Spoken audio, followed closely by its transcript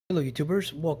Hello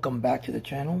YouTubers, welcome back to the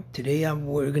channel. Today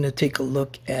we're going to take a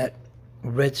look at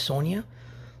Red Sonja.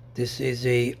 This is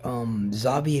a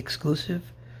Zavvi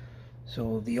exclusive.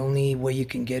 So the only way you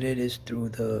can get it is through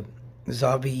the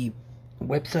Zavvi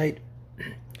website.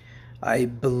 I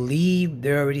believe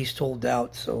they're already sold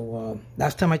out. So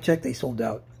last time I checked, they sold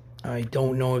out. I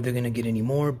don't know if they're going to get any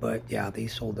more, but yeah, they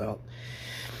sold out.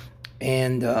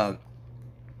 And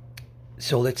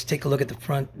so let's take a look at the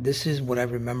front. This is what I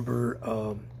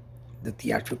remember the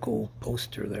theatrical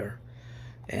poster there,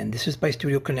 and this is by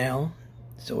Studio Canal,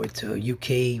 so it's a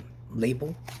UK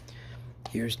label.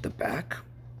 Here's the back,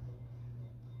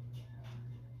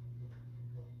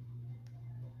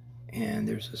 and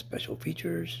there's the special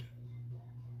features.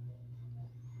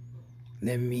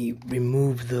 Let me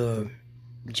remove the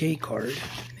J card,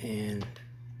 and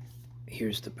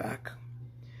here's the back.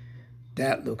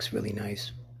 That looks really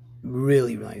nice,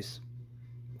 really nice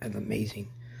and amazing.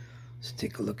 Let's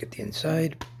take a look at the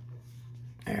inside.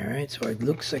 Alright, so it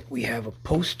looks like we have a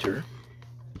poster.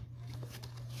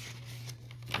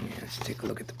 Yeah, let's take a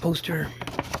look at the poster.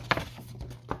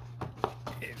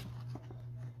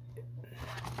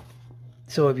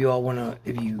 So if you all want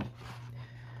to,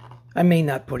 I may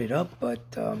not put it up, but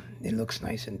it looks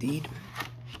nice indeed.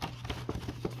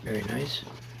 Very nice.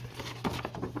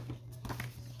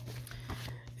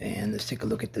 And let's take a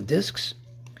look at the discs.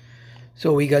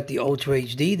 So we got the Ultra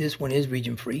HD. This one is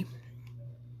region free,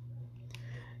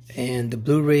 and the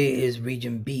Blu-ray is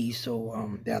region B.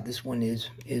 So yeah, this one is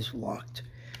locked.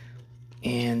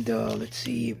 And let's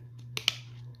see.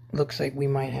 Looks like we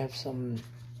might have some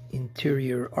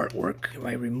interior artwork. If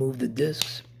I remove the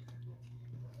discs,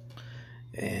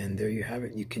 and there you have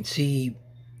it. You can see.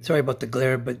 Sorry about the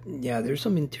glare, but yeah, there's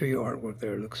some interior artwork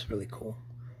there. It looks really cool.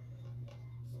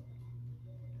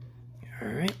 All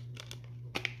right.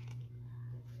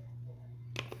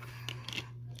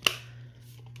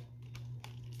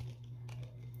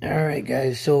 Alright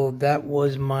guys, so that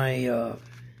was my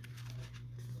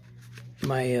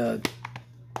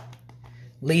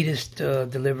latest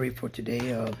delivery for today,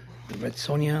 the Red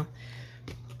Sonja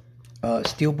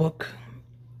Steelbook.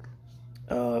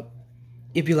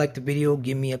 If you liked the video,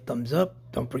 give me a thumbs up.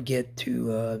 Don't forget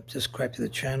to subscribe to the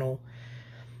channel.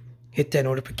 Hit that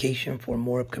notification for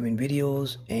more upcoming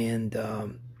videos, and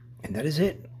that is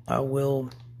it. I will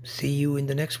see you in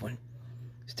the next one.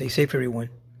 Stay safe everyone.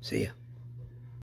 See ya.